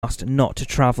asked not to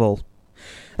travel.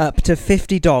 Up to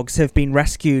 50 dogs have been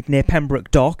rescued near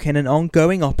Pembroke Dock in an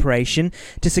ongoing operation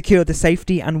to secure the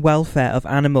safety and welfare of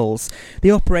animals. The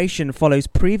operation follows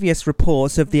previous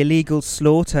reports of the illegal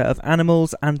slaughter of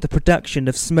animals and the production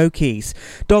of smokies.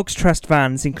 Dogs Trust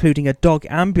vans, including a dog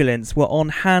ambulance, were on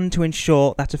hand to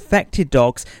ensure that affected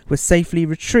dogs were safely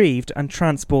retrieved and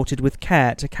transported with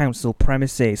care to council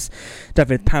premises.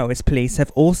 Dyfed-Powys Police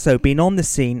have also been on the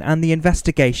scene and the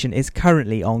investigation is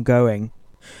currently ongoing.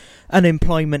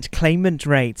 Unemployment claimant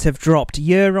rates have dropped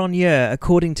year on year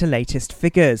according to latest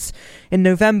figures. In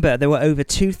November, there were over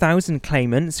 2,000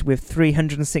 claimants, with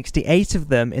 368 of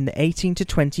them in the 18 to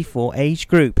 24 age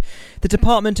group. The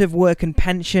Department of Work and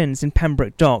Pensions in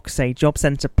Pembroke Dock say Job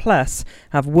Centre Plus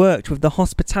have worked with the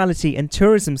hospitality and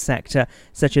tourism sector,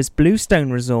 such as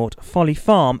Bluestone Resort, Folly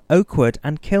Farm, Oakwood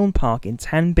and Kiln Park in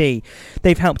Tenby.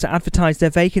 They've helped to advertise their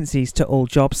vacancies to all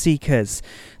job seekers.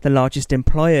 The largest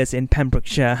employers in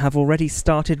Pembrokeshire have already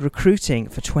started recruiting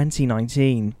for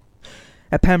 2019.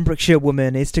 A Pembrokeshire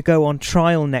woman is to go on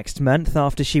trial next month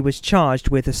after she was charged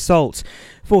with assault.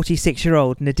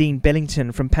 46-year-old Nadine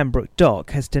Billington from Pembroke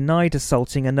Dock has denied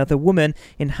assaulting another woman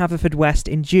in Haverfordwest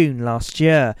in June last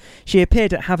year. She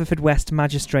appeared at Haverfordwest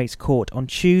Magistrates Court on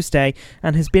Tuesday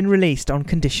and has been released on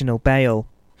conditional bail.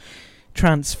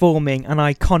 Transforming an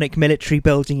iconic military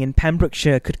building in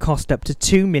Pembrokeshire could cost up to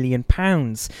 £2 million.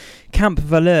 Camp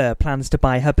Valleur plans to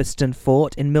buy Hubberston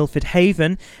Fort in Milford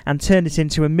Haven and turn it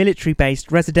into a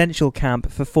military-based residential camp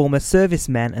for former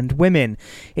servicemen and women.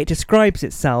 It describes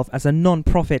itself as a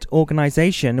non-profit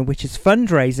organisation which is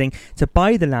fundraising to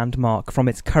buy the landmark from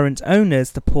its current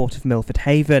owners, the Port of Milford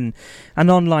Haven. An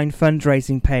online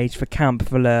fundraising page for Camp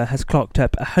Valleur has clocked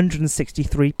up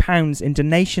 £163 in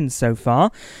donations so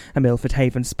far. A Milford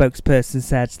Haven spokesperson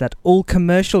said that all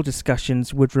commercial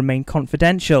discussions would remain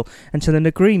confidential until an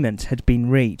agreement had been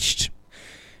reached.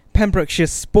 Pembrokeshire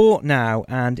Sport now,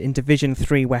 and in Division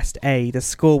 3 West A, the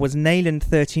score was Neyland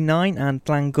 39 and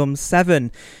Llangwm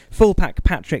 7. Fullback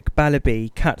Patrick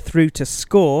Ballaby cut through to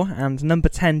score, and number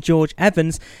 10 George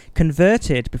Evans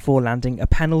converted before landing a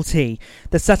penalty.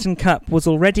 The Sutton Cup was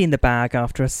already in the bag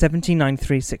after a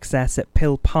 79-3 success at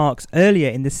Pill Parks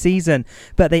earlier in the season,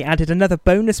 but they added another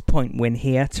bonus point win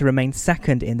here to remain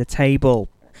second in the table.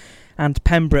 And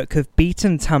Pembroke have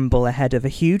beaten Tumble ahead of a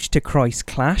huge to Croyce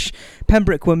clash.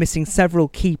 Pembroke were missing several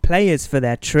key players for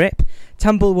their trip.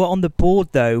 Tumble were on the board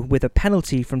though with a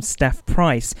penalty from Steph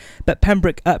Price, but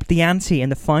Pembroke upped the ante in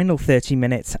the final 30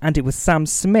 minutes and it was Sam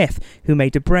Smith who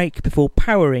made a break before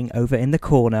powering over in the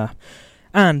corner.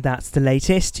 And that's the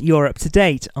latest. You're up to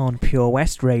date on Pure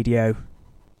West Radio.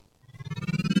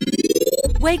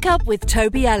 Wake up with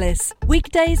Toby Ellis.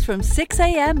 Weekdays from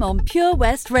 6am on Pure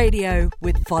West Radio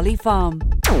with Folly Farm.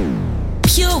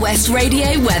 Pure West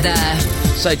Radio weather.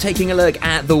 So taking a look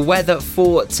at the weather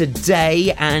for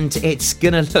today, and it's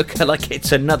going to look like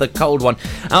it's another cold one.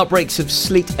 Outbreaks of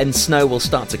sleet and snow will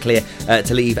start to clear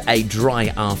to leave a dry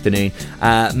afternoon.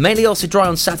 Mainly also dry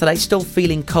on Saturday, still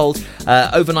feeling cold.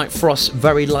 Overnight frost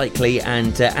very likely,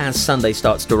 and as Sunday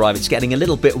starts to arrive, it's getting a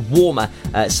little bit warmer,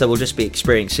 so we'll just be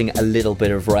experiencing a little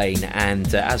bit of rain.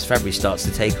 And as February starts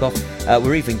to take off,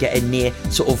 we're even getting near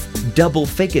sort of double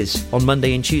figures on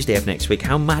Monday and Tuesday of next week.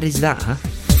 How mad is that, huh?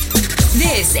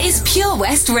 This is Pure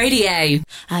West Radio.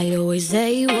 I always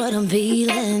say what I'm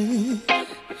feeling.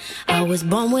 I was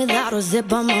born without a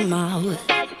zip on my mouth.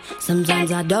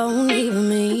 Sometimes I don't even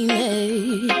mean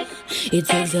it. It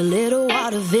takes a little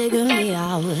while to figure me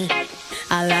out.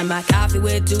 I like my coffee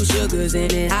with 2 sugars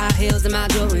in it. High heels and my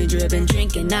jewelry dripping.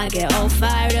 Drinking, I get all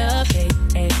fired up. Hey,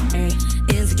 hey, hey.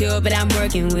 Insecure, but I'm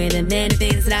working with it. Many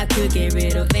things that I could get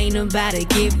rid of. Ain't nobody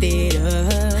give it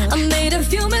up. I made a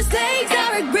few mistakes,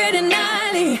 I regret it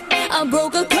nightly. I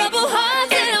broke a couple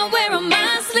hearts and I wear on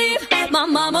my sleeve. My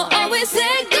mama always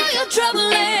said, do your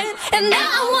troubling. And now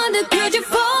I wonder, could you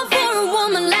fall for a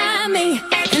woman like me?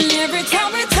 And every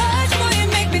time we touch, boy, you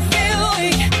make me feel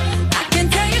weak. I can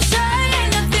tell you're shy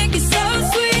and I think you're so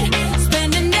sweet.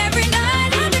 Spending every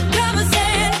night under covers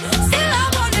and still I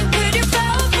wonder, could you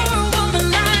fall for a woman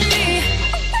like me?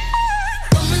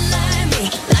 Woman like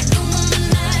me, like a woman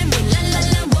like me. La la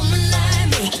la, woman like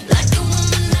me, like a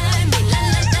woman like me. La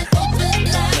la la, woman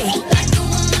like me, like a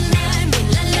woman like me.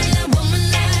 La la la, woman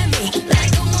like me,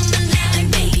 like a woman like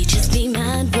me. Baby, just be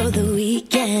mine for the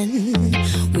weekend.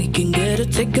 We can get a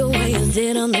takeaway and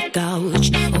sit on the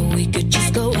couch, or we could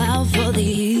just go out for the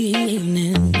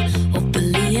evening.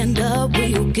 Hopefully end up with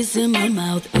you kissing my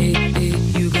mouth. Hey, hey.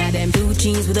 You got them blue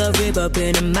jeans with a rib up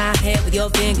in my head with your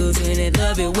fingers in it.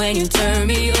 Love it when you turn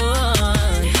me on.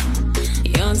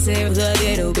 Beyonce was a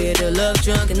little bit of love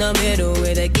drunk in the middle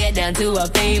with a get down to our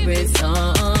favorite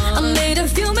song. I made a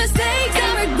few mistakes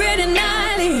I regret it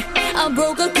nightly. I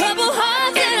broke a couple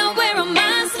hearts and I wear on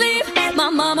my sleeve.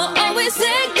 My mama always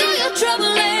said, do your trouble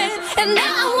and now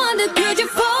I wonder, could you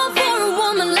fall for a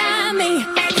woman like me?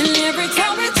 And every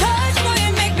time we touch, boy,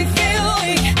 you make me feel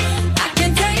weak. I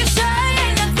can tell you're shy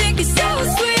and I think you're so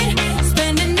sweet.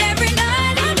 Spending every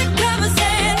night under covers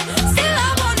and still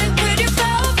I wonder, could you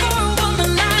fall for a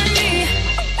woman like me?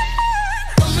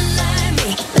 Woman like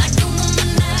me, like a woman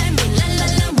like me, la la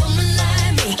la. Woman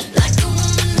like me, like a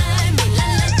woman like me, la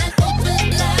la la. Woman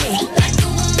like me, like a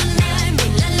woman like me,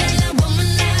 la la la. Woman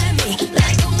like me,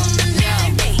 like a woman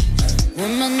like me.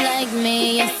 Woman like me,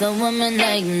 yes, a woman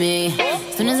like me.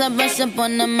 Soon as I brush up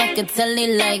on them, I can tell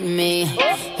they like me.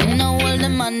 You know all the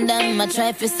man them, I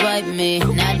try to swipe me.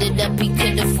 Now that he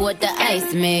could afford to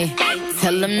ice me.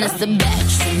 Tell him that's a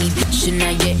batch for me, bitch, in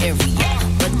your area.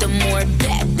 But the more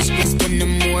bad bitch gets, then the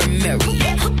more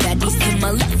merrier. Baddies to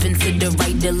my left and to the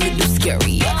right, a little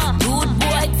scarier. Dude,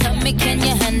 boy, tell me, can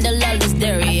you handle all this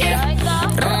dairy?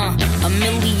 A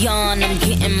million, I'm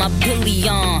getting my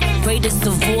billion. Greatest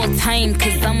of all time,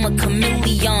 cause I'm a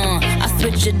chameleon. I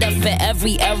switch it up for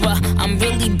every era, I'm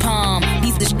really bomb.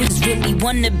 These bitches really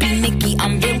wanna be Nicki,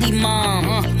 I'm really mom.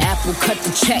 Apple cut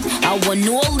the check, I want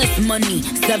all this money.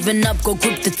 7-Up, go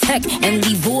grip the tech and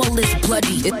leave all this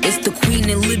bloody. It's the queen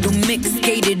and Little Mix,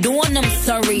 skated on, I'm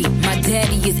sorry. My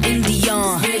daddy is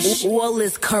Indian, all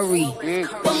is curry.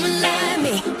 Woman like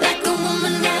me, like a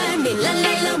woman like me, la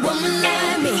la la. Woman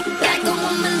like me, like a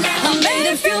woman like me. I made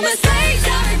a few mistakes,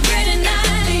 I regret it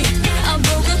nightly. I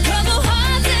broke a couple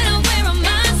hearts and I wear on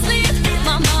my sleeve.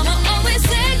 My mama always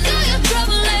said, do your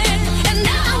trouble and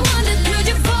now I wonder, could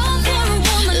you fall for a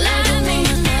woman like me?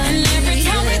 And every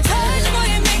time we touch, boy,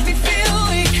 you make me feel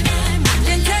weak. I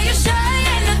can tell you're shy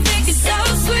and I think you're so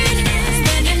sweet.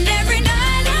 Spending every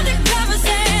night under covers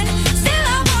and still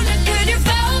I wonder, could you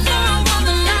fall for a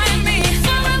woman like me?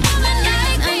 For a woman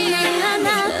like me,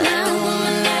 like a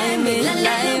woman like me, like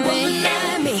a woman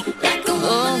like me, like a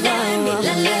woman like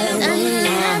me,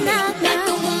 like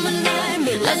a woman like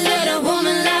me. I said a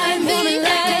woman like me,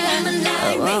 like a woman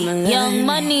like me. Young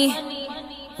Money.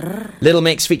 Little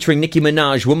Mix featuring Nicki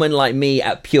Minaj, Woman Like Me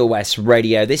at Pure West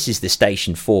Radio. This is the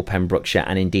station for Pembrokeshire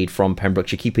and indeed from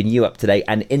Pembrokeshire, keeping you up to date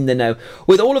and in the know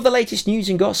with all of the latest news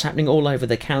and goss happening all over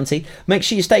the county. Make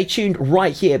sure you stay tuned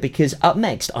right here because up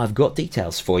next I've got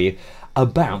details for you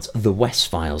about The West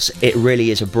Files. It really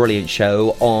is a brilliant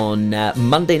show on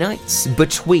Monday nights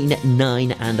between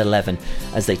 9 and 11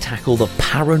 as they tackle the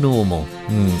paranormal.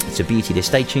 It's a beauty. To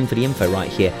stay tuned for the info right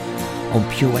here on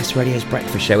Pure West Radio's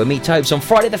Breakfast Show with me, Tobes, on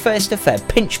Friday the 1st of Feb.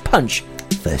 Pinch Punch,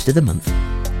 first of the month.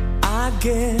 I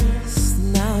guess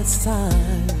now it's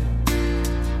time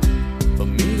for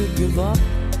me to give up.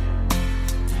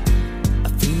 I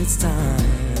feel it's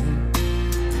time.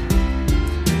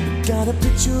 Got a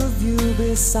picture of you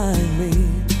beside me.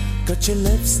 Got your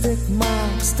lipstick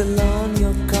mark still on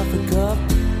your coffee cup.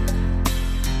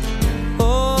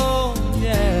 Oh,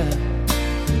 yeah.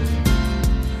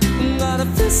 Got a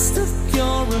fist of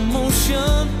pure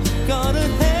emotion. Got a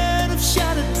head of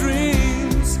shattered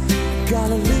dreams.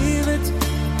 Gotta leave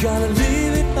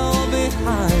it all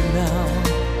behind now.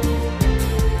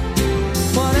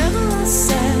 Whatever I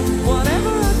said, whatever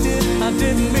I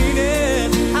didn't mean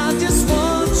it. I just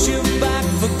want you back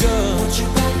for good. Want you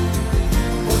back,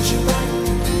 want you back,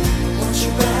 want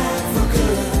you back for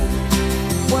good.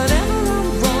 Whenever I'm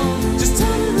wrong, just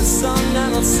tell me the song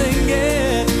and I'll sing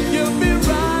it. You'll be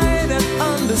right and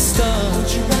understood. Want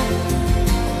you back,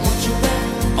 want you back,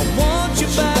 I want you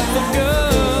back for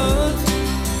good.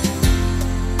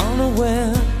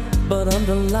 Unaware but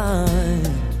underlined,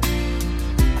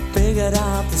 I figured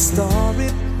out the story.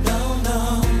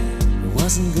 No, it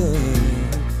wasn't good.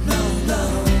 No,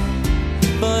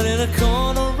 but in a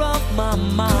corner of my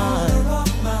mind,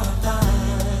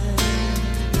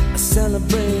 I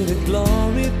celebrated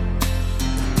glory.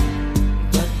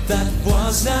 But that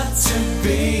was not to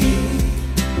be.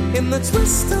 In the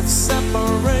twist of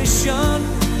separation,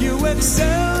 you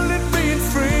excelled at being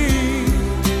free.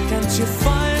 Can't you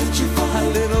find a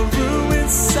little room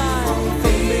inside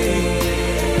for me?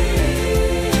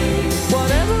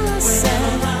 Whatever I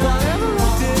said, whatever I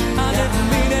did, I didn't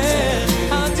mean it.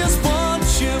 I just want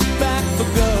you back for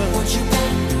good. Want you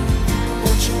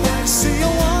back, see, I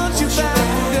want you back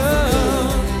for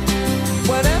good.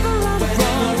 Whenever I'm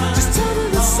wrong, just tell me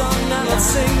the song and I'll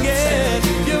sing it.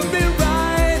 You'll be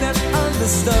right and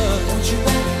understood. Want you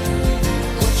back,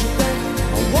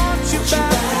 I want you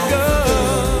back for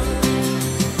good.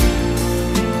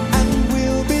 And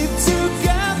we'll be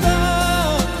together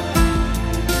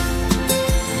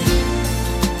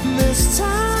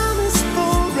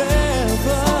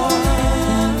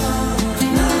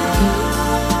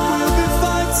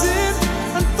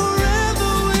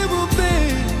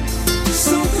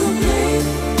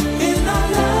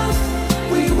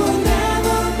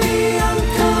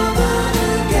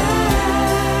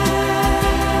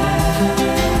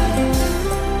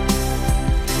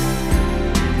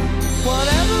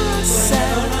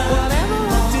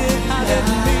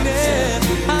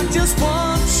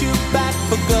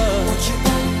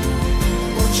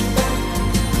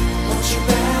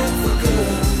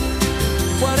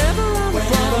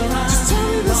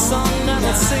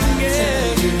night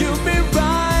singing. You'll be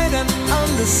right and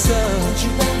under sun.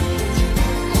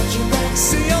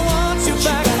 See, I want you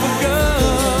back for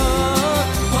good.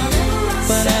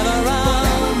 Whenever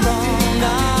I'm wrong,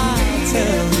 I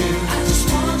tell you. I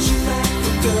just want you back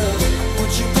for good.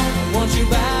 Want you back, want you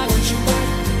back, want you back.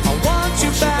 I want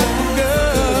you back for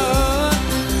good.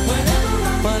 Whenever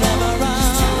I'm wrong,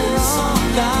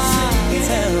 I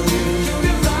tell you.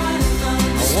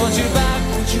 I want you back,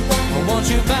 I want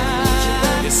you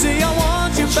back. You see, I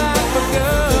want you back for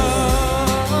good.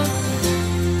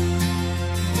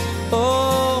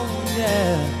 Oh,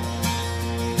 yeah.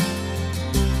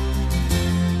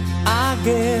 I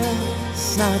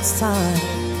guess now it's time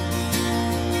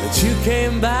that you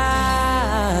came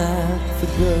back for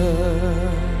good.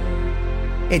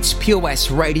 It's Pure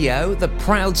West Radio, the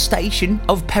proud station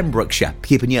of Pembrokeshire,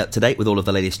 keeping you up to date with all of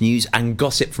the latest news and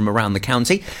gossip from around the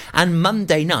county. And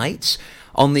Monday nights,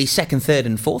 on the 2nd, 3rd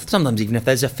and 4th, sometimes even if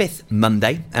there's a 5th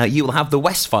Monday, you will have the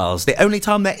West Files. The only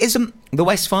time there isn't the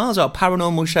West Files, our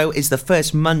paranormal show, is the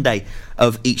first Monday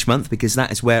of each month, because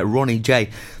that is where Ronnie J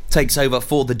takes over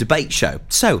for the debate show.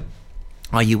 So,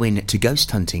 are you into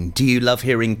ghost hunting? Do you love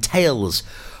hearing tales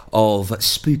of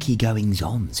spooky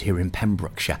goings-ons here in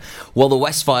Pembrokeshire? Well, the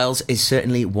West Files is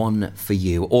certainly one for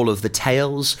you. All of the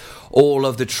tales, all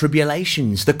of the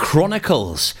tribulations, the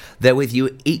chronicles, they're with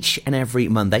you each and every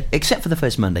Monday, except for the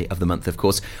first Monday of the month, of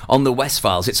course, on the West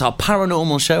Files. It's our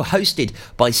paranormal show hosted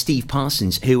by Steve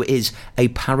Parsons, who is a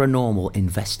paranormal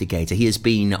investigator. He has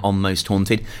been on Most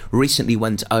Haunted, recently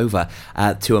went over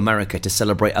to America to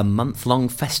celebrate a month-long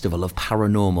festival of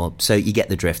paranormal. So you get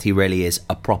the drift. He really is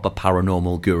a proper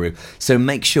paranormal guru. So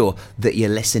make sure that you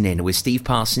listen in with Steve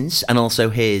Parsons and also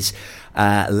his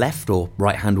left or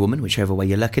right-hand woman, whichever way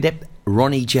you look at it,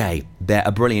 Ronnie J. They're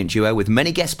a brilliant duo with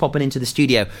many guests popping into the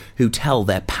studio who tell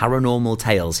their paranormal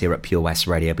tales here at Pure West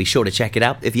Radio. Be sure to check it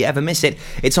out. If you ever miss it,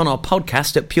 it's on our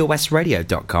podcast at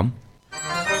purewestradio.com.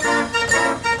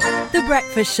 The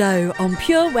Breakfast Show on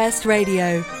Pure West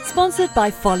Radio, sponsored by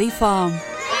Folly Farm.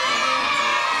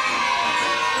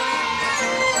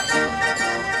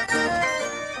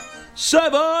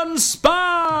 7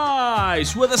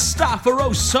 Spice, where the staff are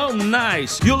oh so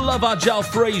nice. You'll love our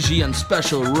jalfrezi and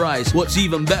special rice. What's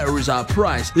even better is our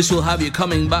price. This will have you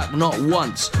coming back not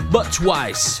once, but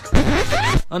twice.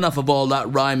 Enough of all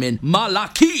that rhyming.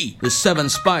 Malaki! The 7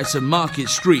 Spice of Market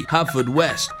Street,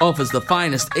 Haverfordwest, offers the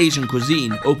finest Asian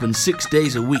cuisine, open 6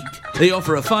 days a week. They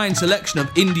offer a fine selection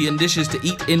of Indian dishes to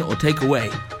eat in or take away.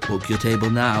 Book your table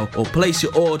now or place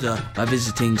your order by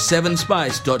visiting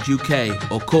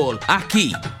 7spice.uk or call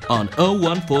Aki on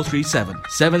 01437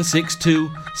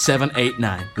 762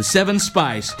 789. The 7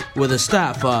 Spice, where the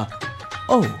staff are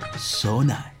oh so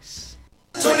nice.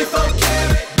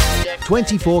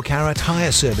 24 Carat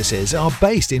Hire Services are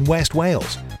based in West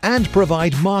Wales and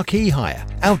provide marquee hire,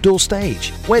 outdoor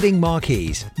stage, wedding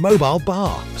marquees, mobile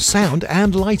bar, sound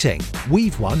and lighting.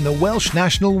 We've won the Welsh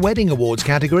National Wedding Awards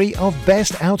category of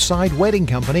Best Outside Wedding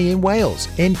Company in Wales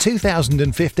in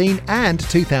 2015 and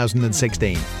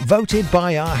 2016, voted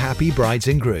by our happy brides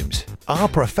and grooms. Our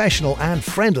professional and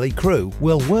friendly crew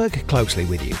will work closely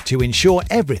with you to ensure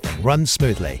everything runs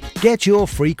smoothly. Get your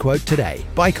free quote today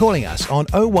by calling us on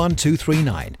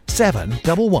 01239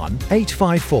 711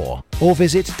 854 or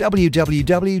visit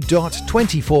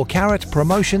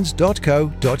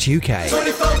www.24caratpromotions.co.uk.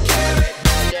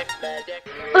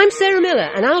 I'm Sarah Miller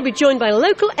and I'll be joined by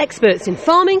local experts in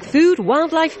farming, food,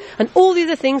 wildlife and all the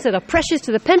other things that are precious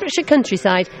to the Pembrokeshire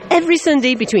countryside every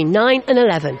Sunday between 9 and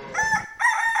 11.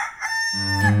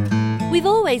 We've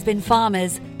always been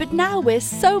farmers, but now we're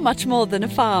so much more than a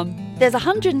farm. There's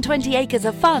 120 acres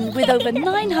of fun with over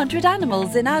 900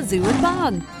 animals in our zoo and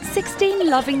barn, 16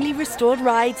 lovingly restored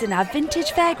rides in our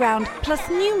vintage fairground, plus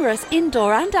numerous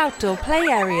indoor and outdoor play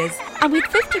areas. And with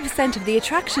 50% of the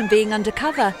attraction being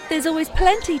undercover, there's always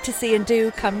plenty to see and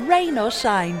do come rain or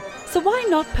shine. So why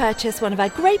not purchase one of our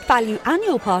great value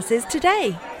annual passes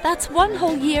today? That's 1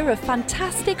 whole year of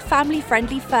fantastic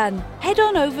family-friendly fun. Head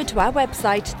on over to our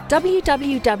website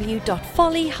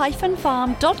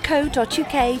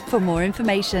www.folly-farm.co.uk for more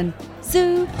information.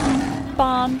 Zoo,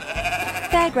 barn,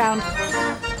 fairground,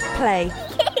 play.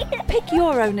 Pick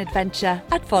your own adventure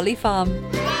at Folly Farm.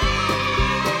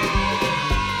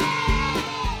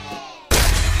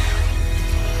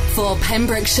 For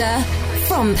Pembrokeshire,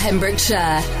 from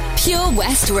Pembrokeshire, Pure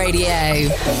West Radio.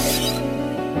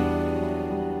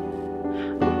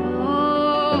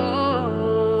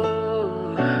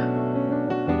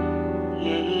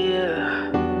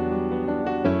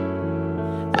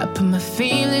 Put my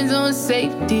feelings on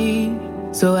safety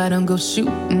so I don't go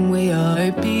shooting where your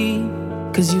heart beat.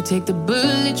 'Cause you take the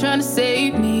bullet trying to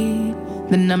save me.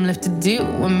 Then I'm left to deal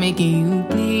with making you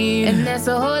bleed. And that's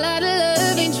a whole lot of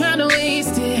love, ain't trying to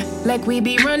waste it. Like we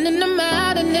be running them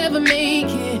out and never make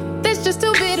it. That's just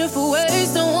too bitter for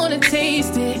words, don't wanna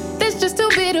taste it. That's just too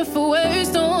bitter for words,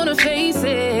 don't wanna face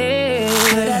it.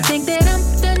 But I think that I'm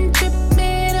done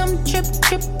tripping, I'm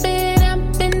tripping.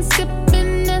 I've been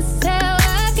sipping, that's how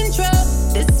I control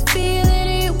this feeling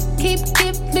you keep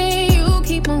giving. You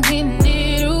keep on hitting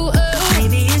it, ooh, oh.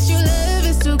 Maybe it's your love,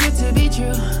 it's too good to be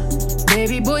true.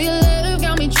 Baby boy, your love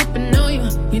got me tripping on you.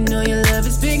 You know your love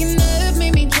is big enough,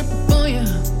 made me trip up on you.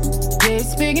 Yeah,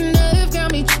 it's big enough,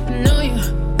 got me tripping on you.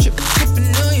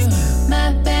 Tripping on you.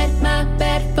 My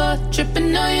bad for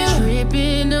tripping on you.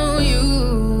 Tripping on you.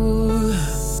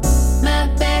 My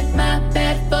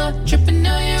bad for tripping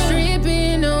on you.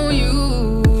 Tripping on you.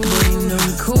 Boy, you know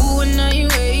I'm cool when now you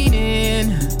waiting,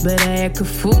 but I act a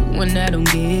fool when I don't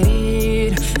get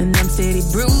it. And I'm steady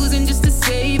bruising just to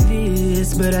save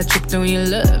this, but I tripped on your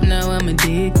love, now I'm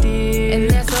addicted. And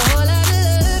that's a whole lot of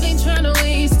love, ain't tryna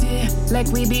waste it. Like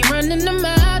we be running them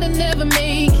out and never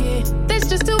make it. That's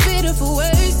just too bitter for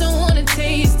words, don't wanna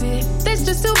taste it. That's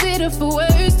just too bitter for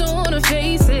words, don't wanna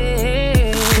face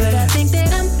it. But I think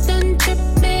that I'm done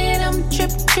tripping, I'm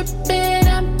tripping.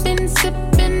 I've been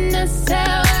sipping, that's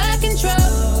how I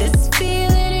control this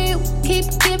feeling you keep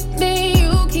giving.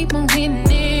 You keep on hitting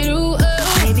it, ooh,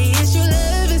 oh. Maybe it's your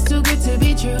love, it's too good to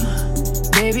be true.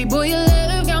 Baby boy, your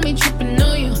love got me tripping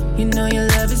on you. You know your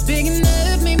love is big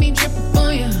enough, made me trip up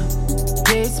on you.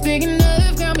 Yeah, it's big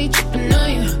enough, got me tripping on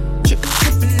you.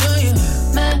 Tripping on you.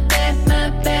 My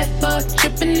bad for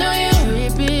tripping on you.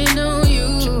 Tripping on you.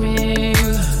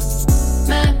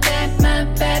 My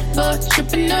bad for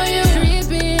tripping on you.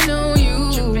 Tripping on you.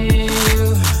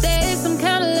 That is some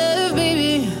kind of love,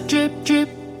 baby. Drip.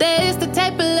 That is the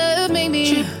type of love,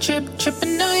 maybe.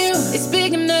 Tripping on you. It's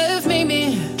big enough,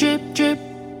 maybe. Drip.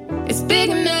 It's big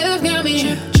enough, got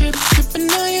me. Tripping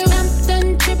on you. I'm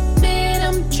done tripping,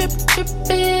 I'm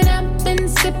tripping. I've been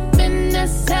sipping,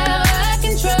 that's how I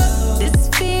control this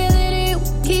feeling you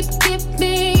keep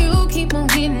giving. You keep on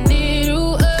hitting it,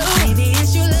 ooh, oh. Maybe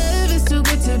it's your love, it's too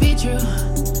good to be true.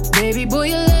 Baby boy,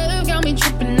 your love got me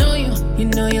tripping on you. You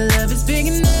know your love is big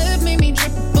enough, made me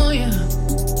trip up on you.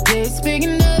 Yeah, it's big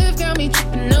enough, got me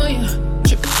tripping on you.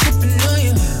 Tripping on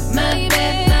you. My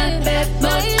bad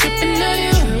for tripping on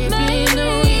you. Tripping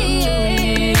on you.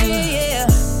 Yeah.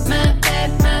 My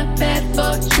bad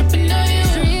for tripping on you.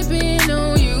 Tripping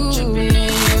on you. Tripping on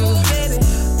you, baby.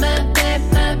 My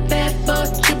bad for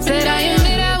tripping. Said I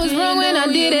admit I was wrong when I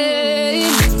did it.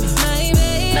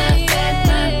 My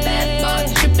bad for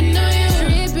tripping on you.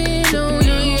 Tripping on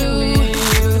you.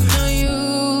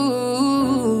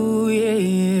 Yeah.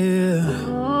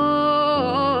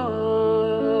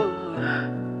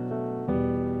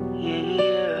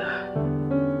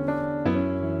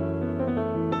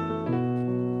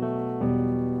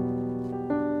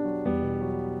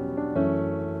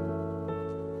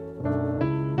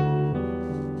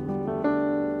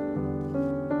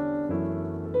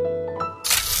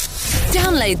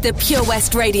 Download the Pure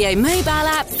West Radio mobile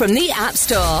app from the App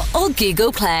Store or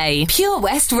Google Play. Pure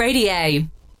West Radio.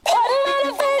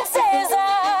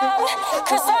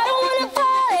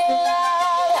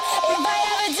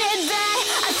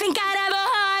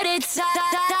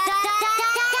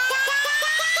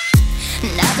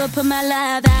 Never put my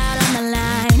love out on the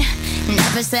line.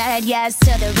 Never said yes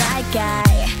to the right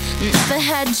guy. Never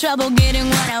had trouble getting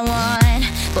what I want.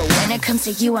 But when it comes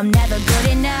to you, I'm never good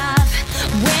enough.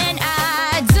 When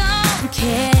I don't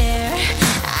care,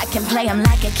 I can play him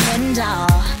like a Ken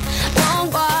doll.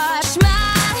 Won't wash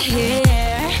my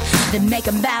hair, then make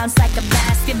him bounce like a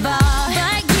basketball.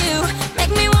 Like you,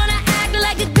 make me wanna act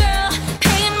like a girl,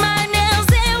 paint my nails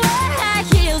and wear high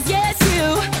heels. Yes, you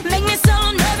make me so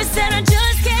nervous that I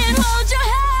just can't hold your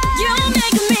hand. You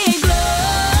make me glow.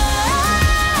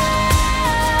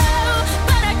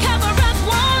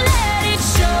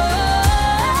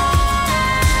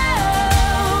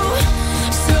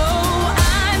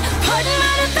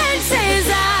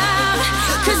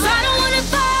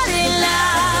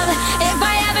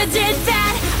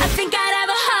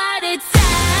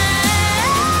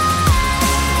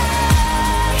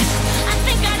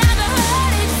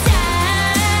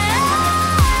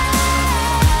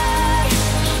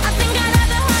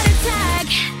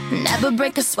 Never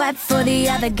break a sweat for the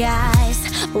other guys.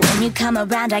 When you come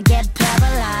around, I get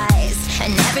paralyzed.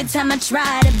 And every time I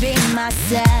try to be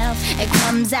myself, it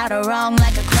comes out wrong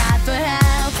like a cry for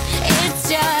help. It's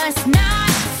just not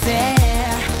fair.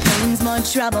 Pain's more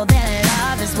trouble than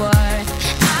love is worth.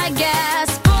 I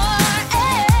guess for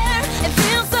air, it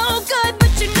feels so good,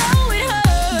 but you know it hurts.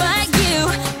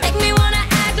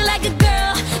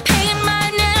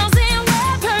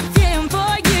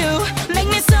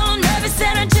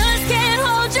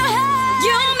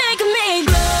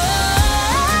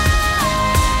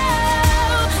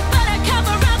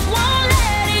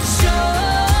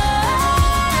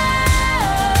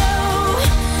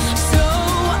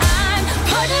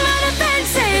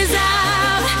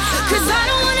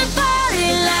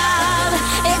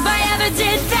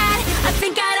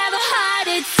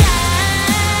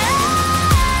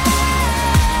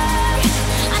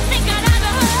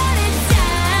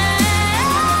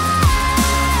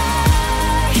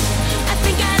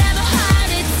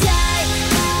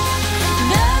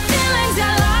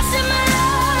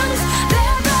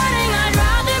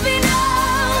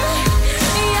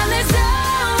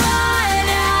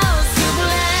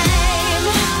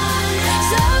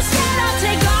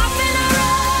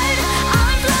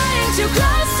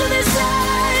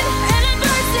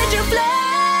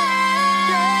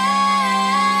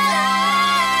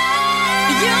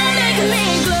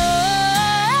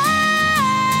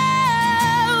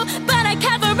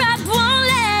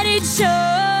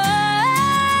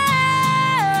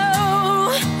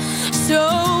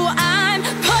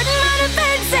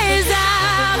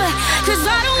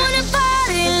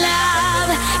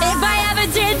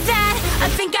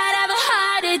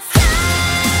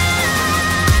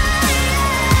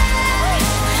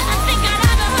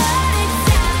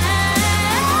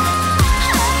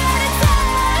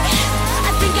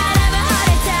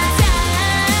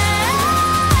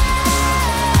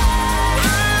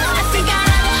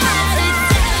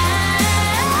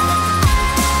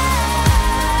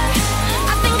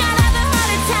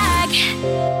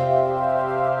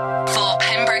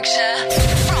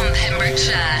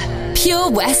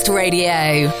 Pure West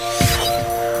Radio.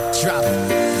 Drop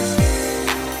it.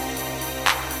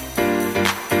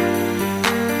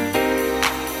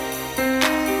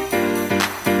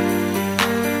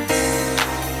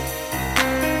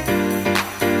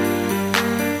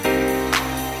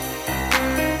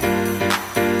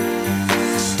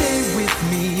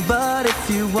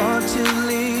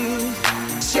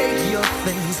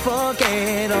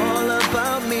 Forget all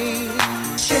about me.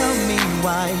 Tell me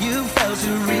why you failed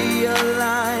to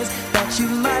realize that you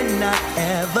might not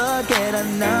ever get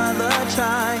another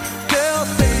try. Girl,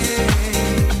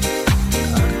 think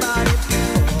about it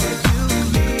before you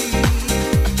leave.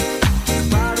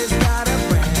 Body's got a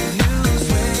brand new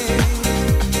swing.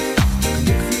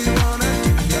 If you wanna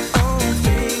do your own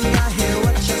thing, I hear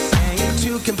what you're saying.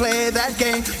 Two can play that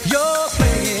game you're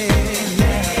playing.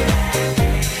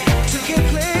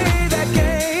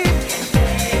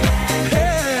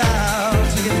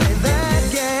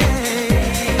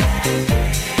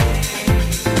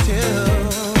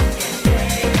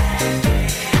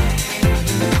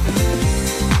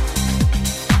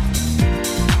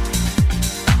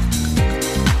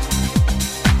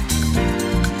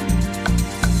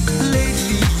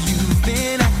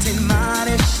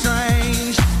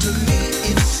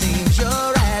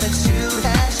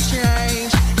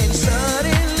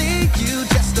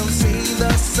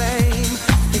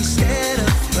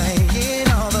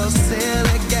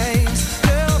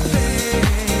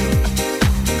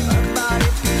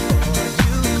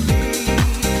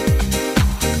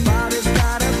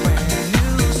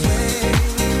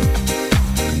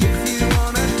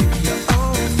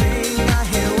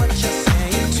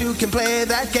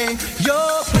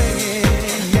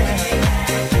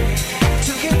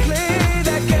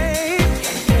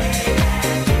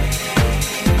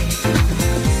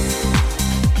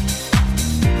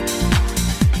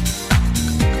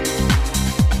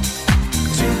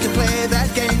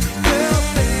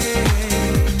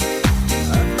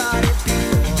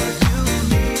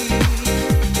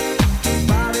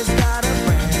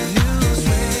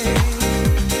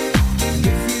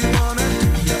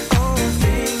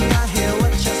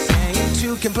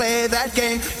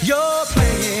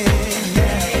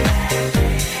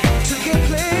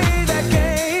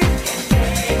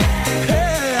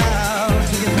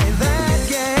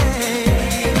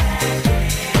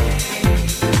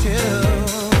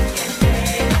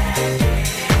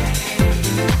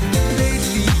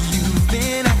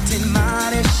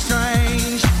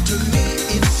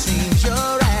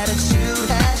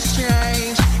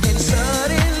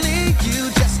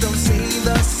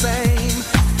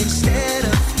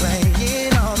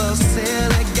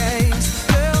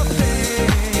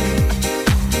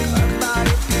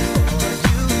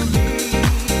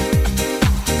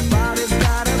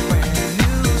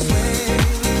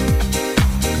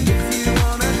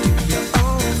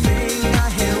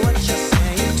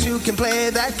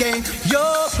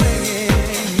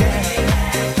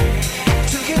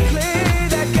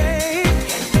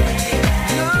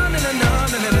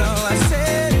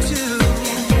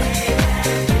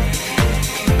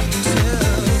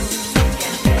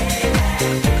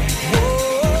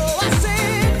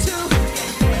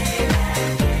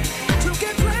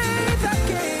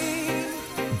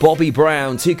 Bobby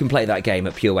Brown, Two Can Play That Game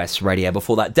at Pure West Radio.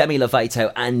 Before that, Demi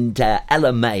Lovato and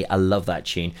Ella May. I love that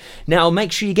tune. Now,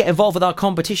 make sure you get involved with our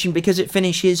competition because it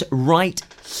finishes right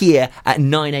here at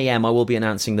 9 a.m. I will be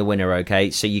announcing the winner,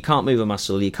 okay? So you can't move a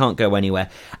muscle, you can't go anywhere.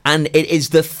 And it is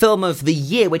the film of the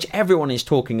year, which everyone is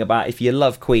talking about. If you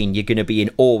love Queen, you're going to be in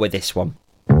awe with this one.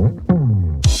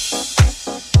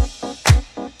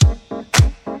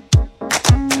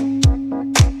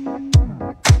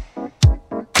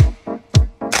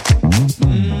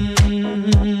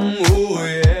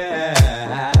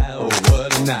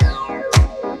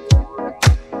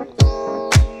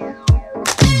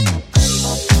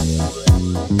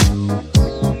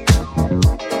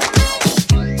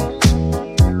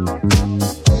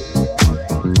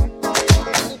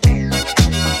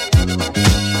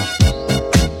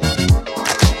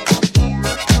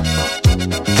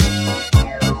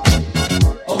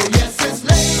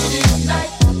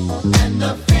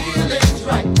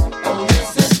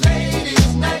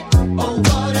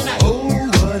 Oh,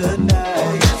 what a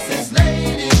night.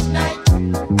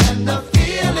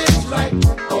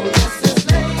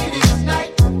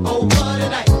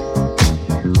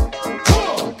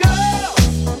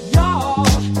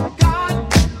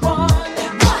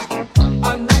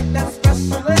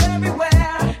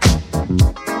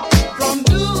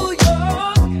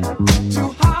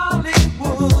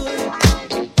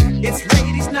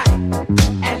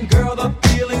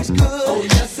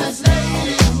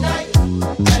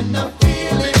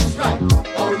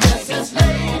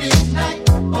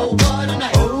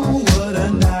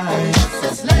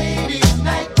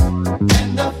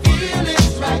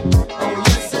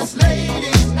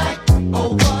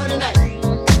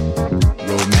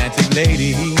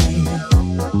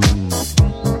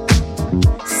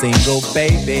 single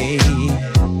baby.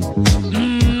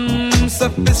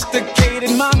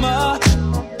 Sophisticated mama.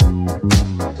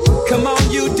 Come on,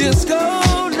 you disco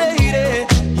lady.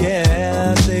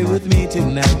 Yeah, stay with me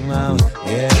tonight, mama.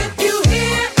 Yeah. If you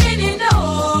hear any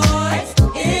noise,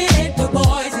 hit the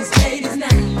boys and ladies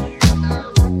night.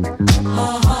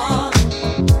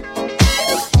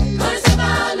 Gonna step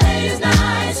out ladies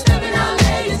night, stepping out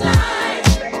ladies night.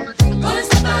 Gonna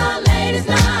step out ladies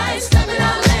night, stepping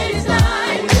out ladies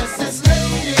night. Oh yes, it's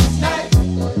ladies night,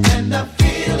 and the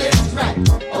feeling's right.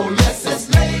 Oh yes, it's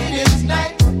ladies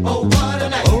night. Oh what a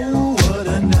night. Oh what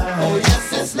a night. Oh yes,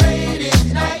 it's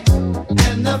ladies night,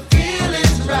 and the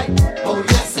feeling's right. Oh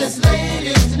yes, it's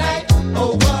ladies night.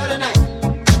 Oh what a night.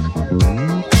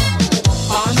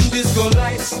 On disco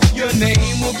lights, your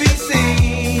name will be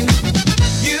seen.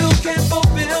 You can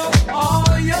fulfill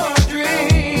all your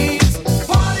dreams.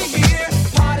 Party here,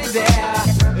 party there,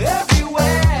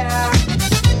 everywhere.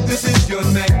 This is your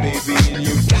night, baby, and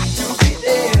you got to be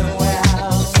there.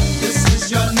 Well, this is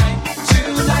your night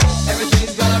tonight.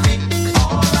 Everything's gonna be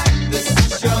alright. This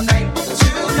is your night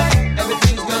tonight.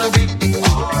 Everything's gonna be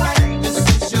alright. This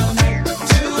is your night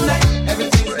tonight.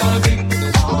 Everything's gonna be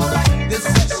alright. This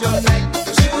is your night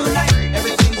tonight.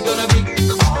 Everything's gonna be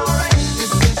alright.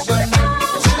 This is your night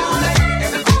tonight.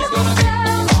 Everything's gonna be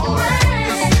alright.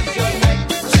 This is your night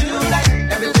tonight.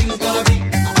 Everything's gonna be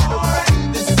alright.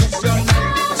 This is your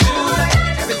night tonight.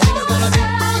 Everything's gonna be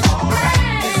alright. This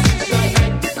is your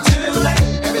night tonight.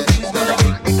 Everything's gonna be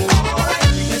alright.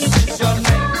 This is your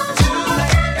night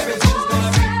tonight. Everything's gonna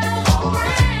be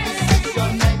alright. This is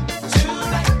your night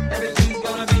tonight. Everything's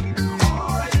gonna be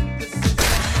alright.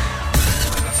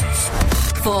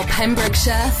 For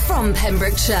Pembrokeshire, from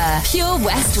Pembrokeshire, Pure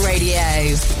West Radio.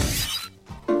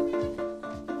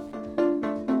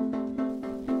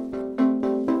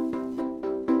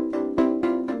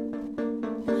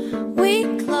 We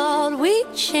clawed, we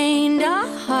chained our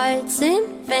hearts in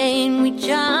vain. We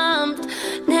jumped,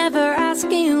 never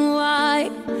asking why.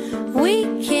 We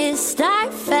kissed, I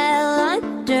fell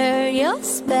under your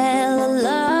spell of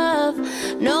love.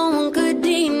 No one could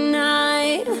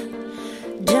deny.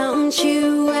 Don't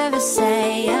you ever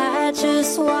say I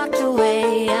just walked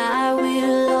away. I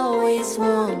will always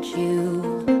want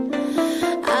you.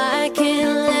 I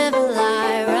can't live a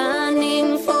lie,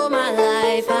 running for my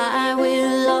life. I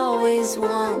will always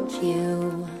want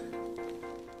you.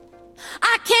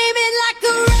 I came in like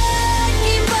a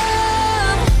wrecking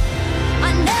ball. I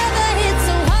never hit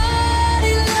so hard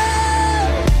in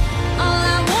love. All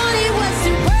I wanted was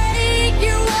to break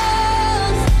your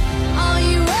walls. All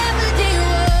you ever did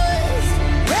was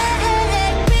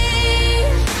wreck me.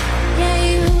 Yeah,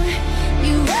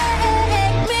 you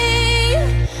wrecked me.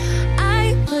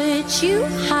 I put you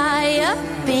high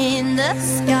up in the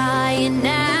sky, and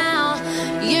now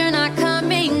you're not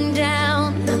coming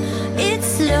down. It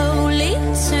slowly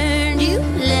turned, you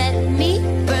let me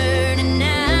burn, and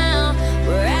now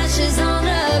we're ashes on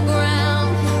the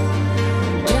ground.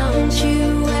 Don't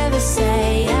you ever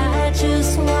say I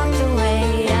just walked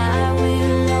away. I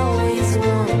will always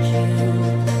want you.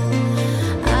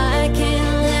 I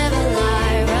can't live a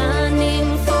lie, running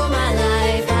for my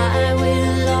life. I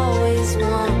will always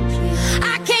want you.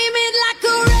 I came in like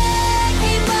a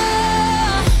wrecking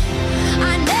ball.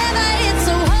 I never hit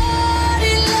so hard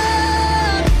in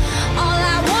love. All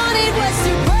I wanted was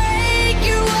to break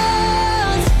your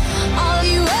walls. All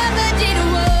you ever did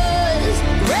was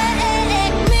wreck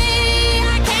me.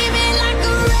 I came in like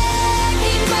a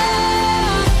wrecking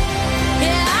ball.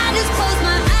 Yeah, I just closed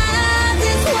my eyes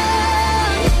and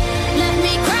swung. Left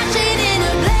me crashing in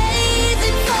a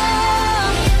blazing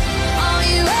fall. All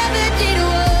you ever did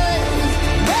was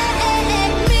wreck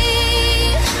me.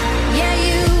 Yeah,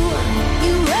 you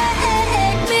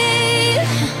wrecked me.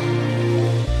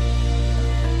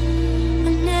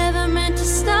 I never meant to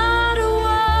start a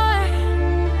war.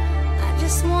 I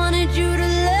just wanted you to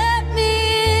let me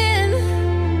in.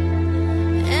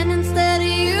 And instead of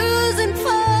using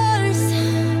force,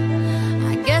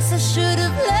 I guess I should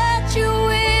have let you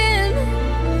in.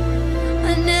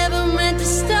 I never meant to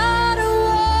start a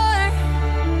war.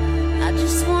 I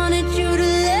just wanted you to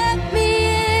let me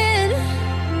in.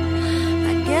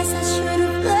 I guess I should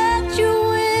have let you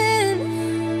in.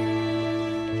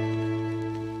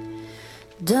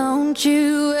 Don't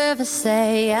you ever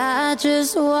say I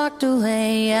just walked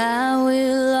away. I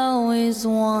will always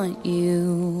want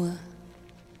you.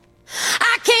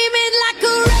 I came in like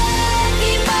a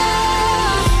wrecking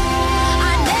ball.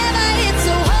 I never hit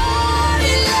so hard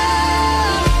in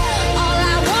love. All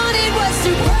I wanted was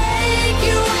to break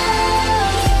your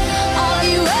walls. All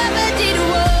you ever did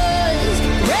was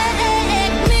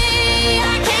wreck me.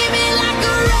 I came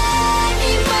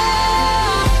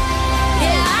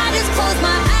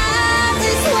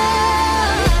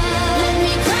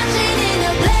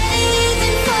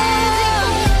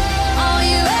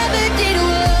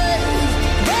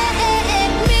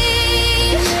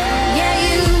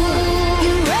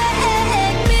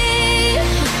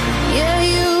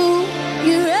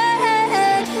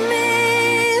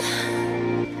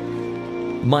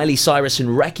Miley Cyrus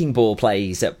and Wrecking Ball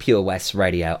plays at Pure West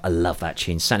Radio. I love that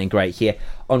tune. Sounding great here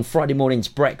on Friday morning's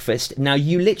breakfast. Now,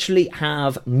 you literally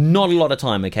have not a lot of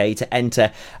time, okay, to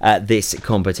enter this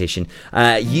competition.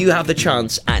 You have the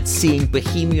chance at seeing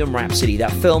Bohemian Rhapsody,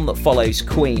 that film that follows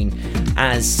Queen,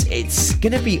 as it's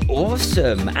going to be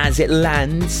awesome as it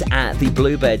lands at the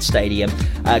Bluebird Stadium,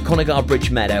 Connaught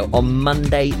Bridge Meadow, on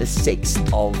Monday the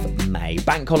 6th of May.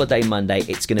 Bank Holiday Monday,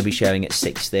 it's going to be showing at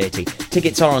 6:30.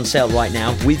 Tickets are on sale right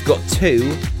now. We've got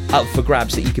 2 up for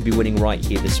grabs that you could be winning right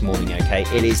here this morning, okay?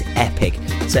 It is epic.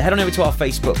 So head on over to our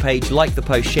Facebook page, like the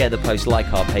post, share the post,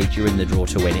 like our page, you're in the draw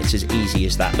to win. It's as easy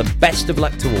as that. The best of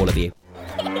luck to all of you.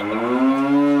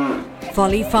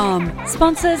 Folly Farm,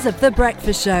 sponsors of The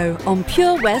Breakfast Show on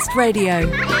Pure West Radio.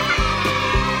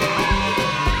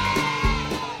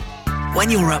 When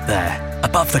you're up there,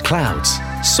 above the clouds,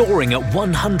 soaring at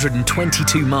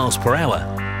 122 miles per hour,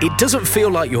 it doesn't feel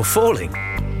like you're falling.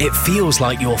 It feels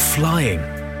like you're flying.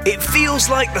 It feels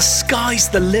like the sky's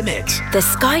the limit. The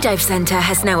Skydive Centre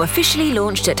has now officially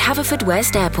launched at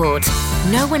Haverfordwest Airport.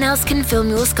 No one else can film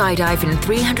your skydive in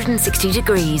 360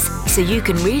 degrees, so you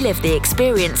can relive the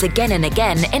experience again and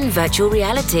again in virtual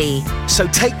reality. So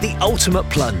take the ultimate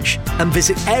plunge and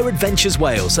visit Air Adventures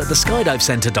Wales at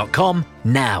theskydivecentre.com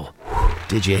now.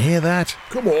 Did you hear that?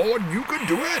 Come on, you can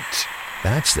do it.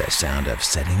 That's the sound of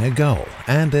setting a goal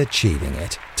and achieving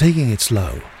it. Taking it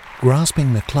slow,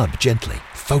 grasping the club gently,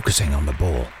 focusing on the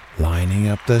ball, lining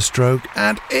up the stroke,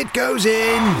 and it goes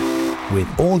in! With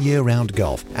all year-round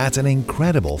golf at an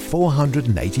incredible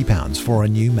 £480 for a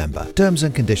new member. Terms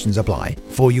and conditions apply.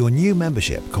 For your new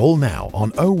membership, call now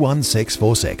on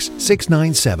 01646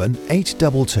 697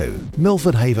 822.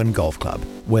 Milford Haven Golf Club,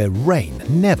 where rain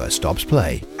never stops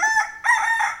play.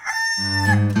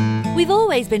 We've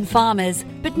always been farmers,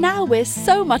 but now we're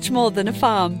so much more than a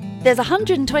farm. There's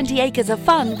 120 acres of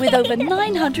fun with over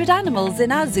 900 animals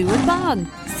in our zoo and barn.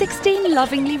 16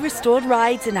 lovingly restored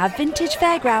rides in our vintage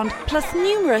fairground, plus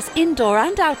numerous indoor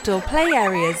and outdoor play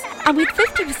areas. And with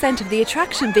 50% of the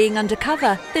attraction being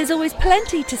undercover, there's always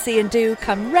plenty to see and do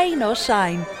come rain or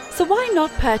shine. So why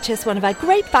not purchase one of our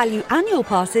great value annual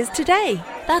passes today?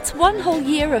 That's one whole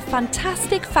year of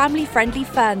fantastic family-friendly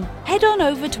fun. Head on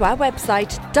over to our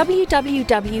website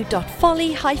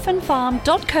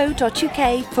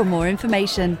www.folly-farm.co.uk for more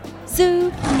information.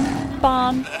 Zoo,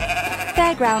 barn,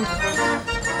 fairground,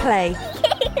 play.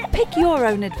 Pick your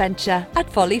own adventure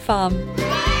at Folly Farm.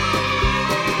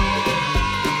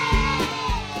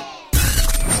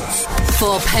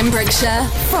 For Pembrokeshire,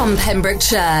 from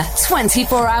Pembrokeshire,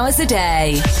 24 hours a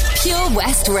day. Pure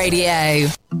West Radio.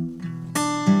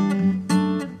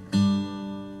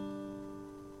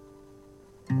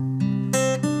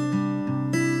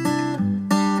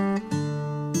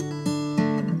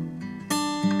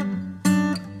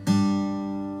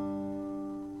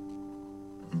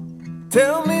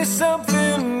 Tell me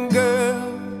something,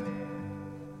 girl.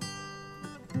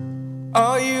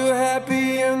 Are you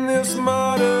happy in this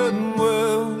modern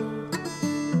world?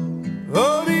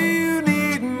 Or do you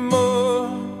need more?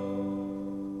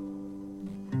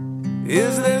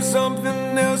 Is there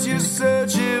something else you're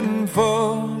searching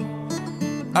for?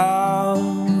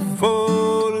 I'm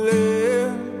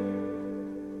falling.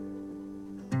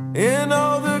 In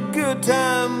all the good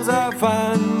times I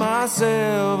find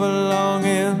myself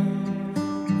longing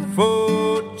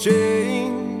for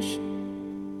change,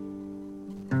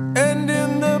 and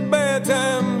in the bad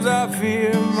times I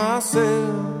fear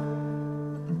myself.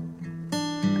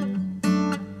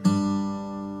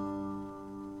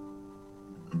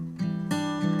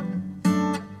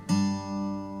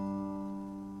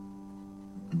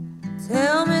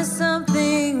 Tell me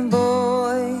something,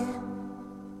 boy.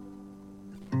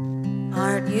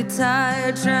 Aren't you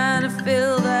tired trying to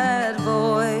fill that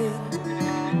void?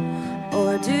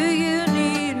 Or do you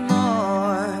need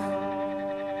more?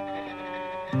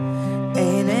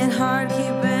 Ain't it hard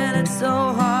keeping it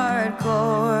so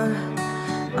hardcore?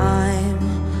 I'm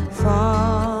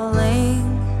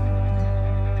falling.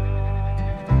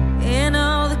 In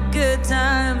all the good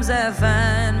times I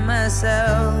find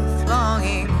myself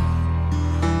longing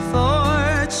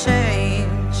for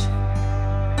change,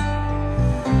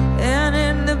 and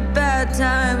in the bad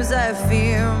times I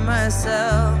fear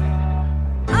myself.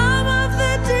 I'm of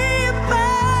the deep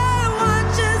end,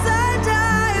 watch as I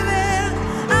dive in.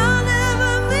 I'll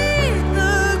never meet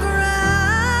the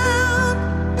ground.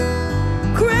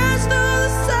 Crash through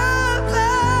the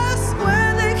surface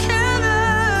where they can't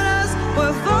hurt us.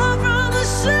 We're far from the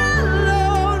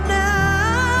shallow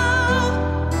now.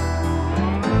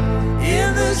 In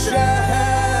the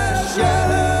shallow,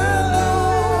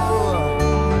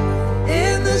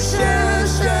 in the shallow.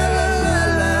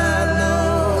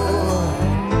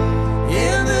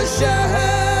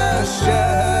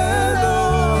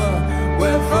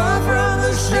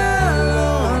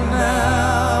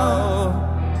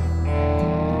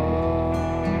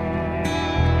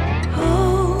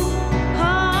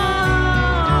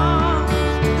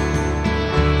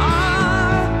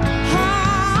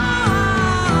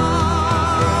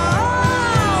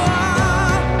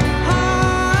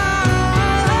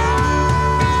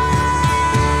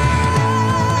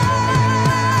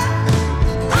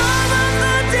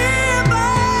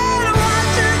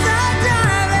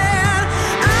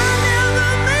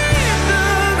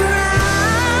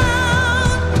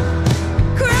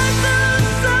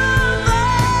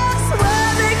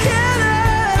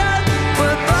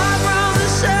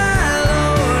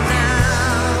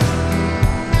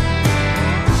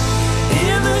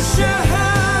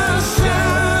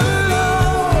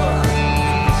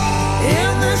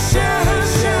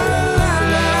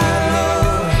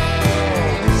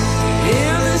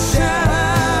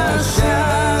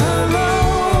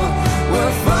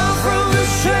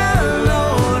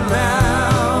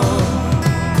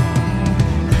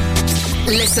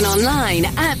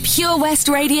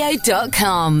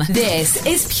 purewestradio.com. This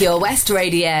is Pure West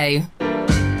Radio.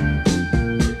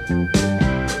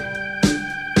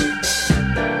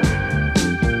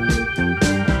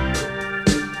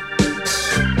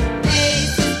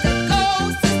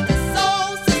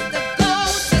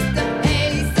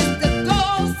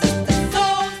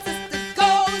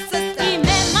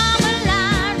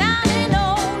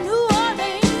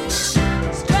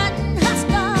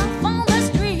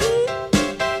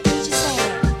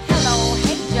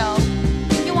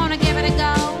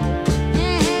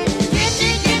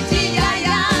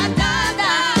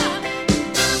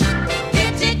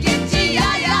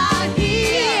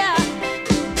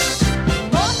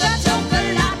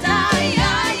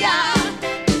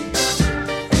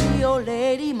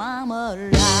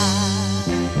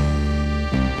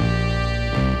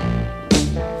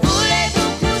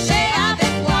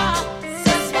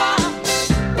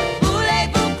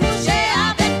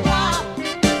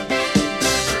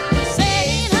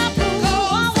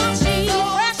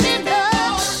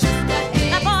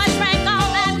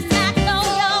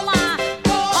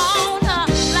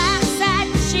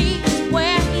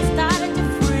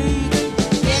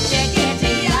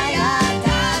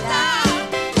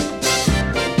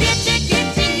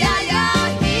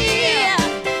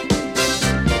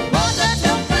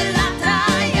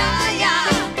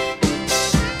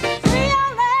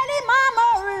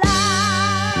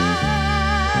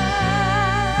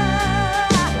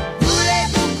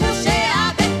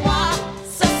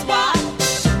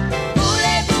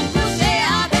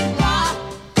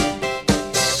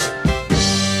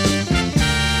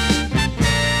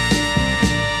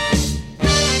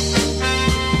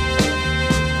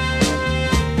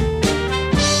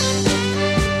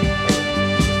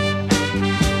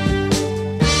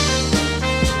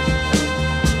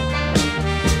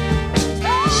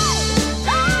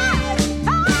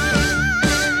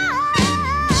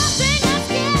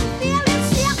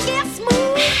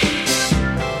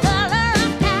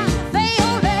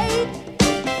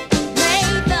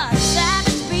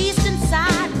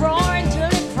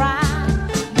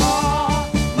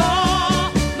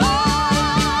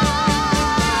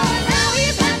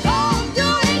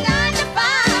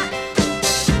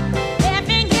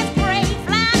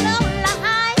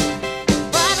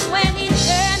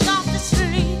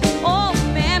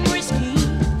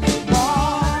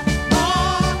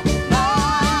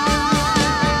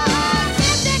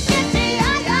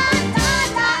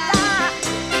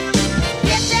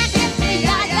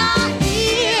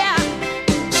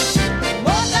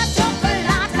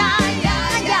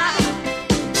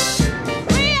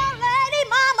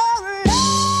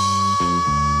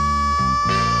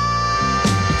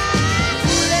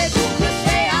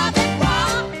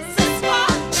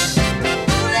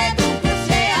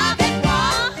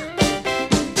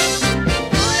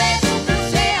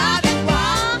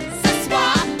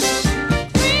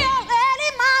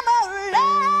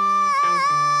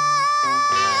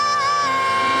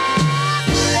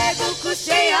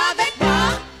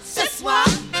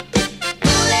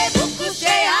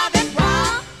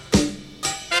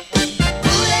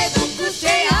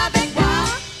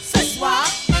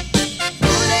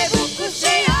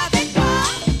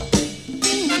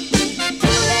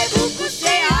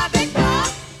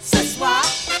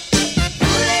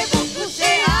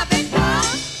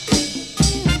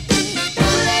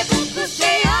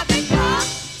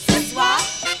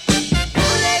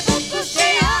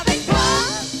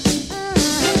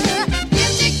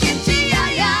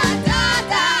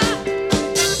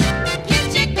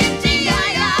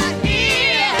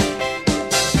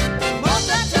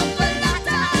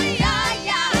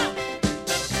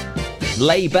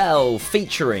 Label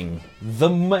featuring the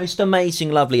most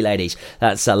amazing lovely ladies.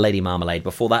 That's Lady Marmalade.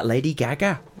 Before that, Lady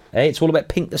Gaga. Hey, it's all about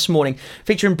Pink this morning,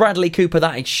 featuring Bradley Cooper.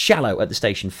 That is Shallow at the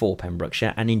station for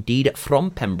Pembrokeshire, and indeed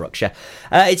from Pembrokeshire.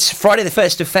 It's Friday the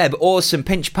 1st of Feb. Awesome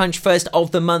Pinch Punch, first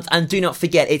of the month, and do not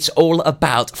forget, it's all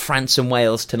about France and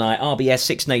Wales tonight. RBS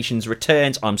Six Nations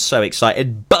returns. I'm so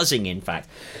excited, buzzing in fact.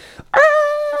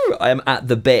 I am at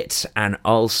the bit, and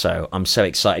also I'm so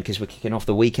excited because we're kicking off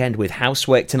the weekend with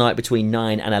Housework tonight between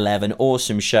 9 and 11.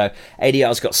 Awesome show.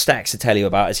 ADR's got stacks to tell you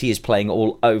about as he is playing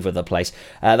all over the place.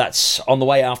 That's on the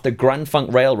way after Grand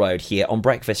Funk Railroad here on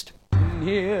Breakfast.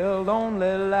 Here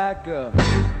lonely like a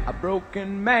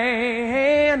broken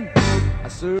man, I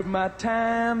serve my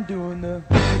time doing the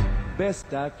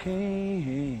best I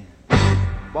can.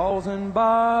 Balls and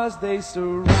bars, they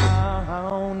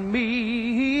surround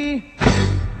me,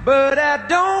 but I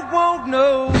don't want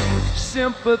no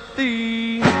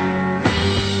sympathy.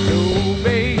 No,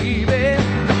 baby,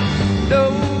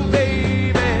 no,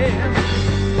 baby.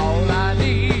 All I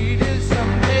need is some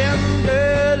help.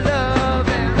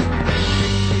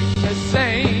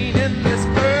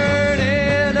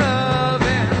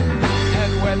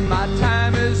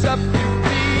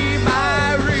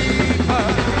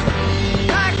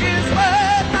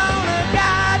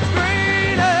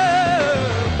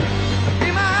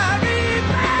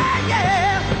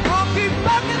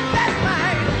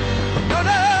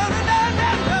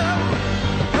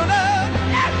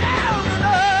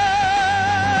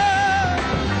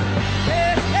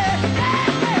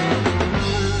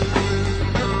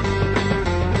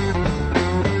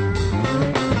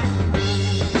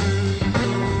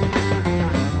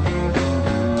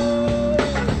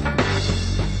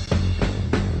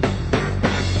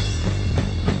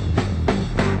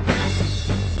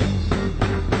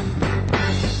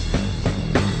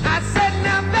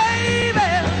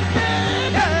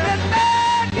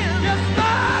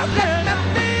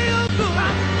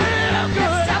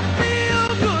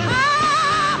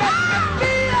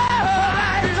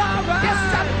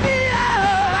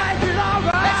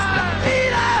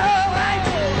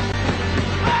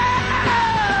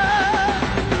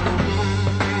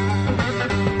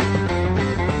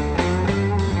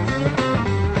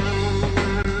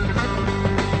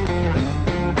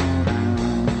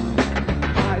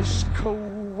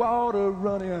 water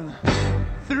running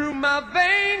through my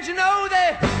veins. You know they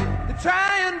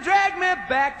try and drag me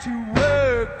back to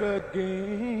work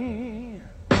again.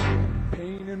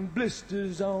 Pain and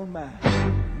blisters on my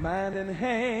mind and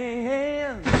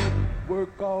hands.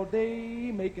 Work all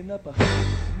day making up a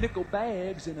nickel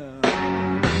bags and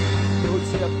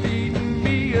notes are feeding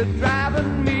me,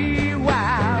 driving me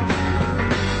wild.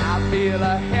 I feel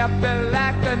happy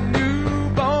like a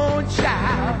newborn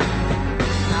child.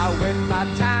 Now when my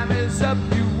time is up,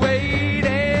 you wait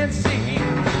and see.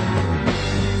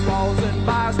 These walls and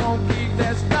bars won't keep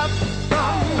that stuff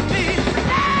from me.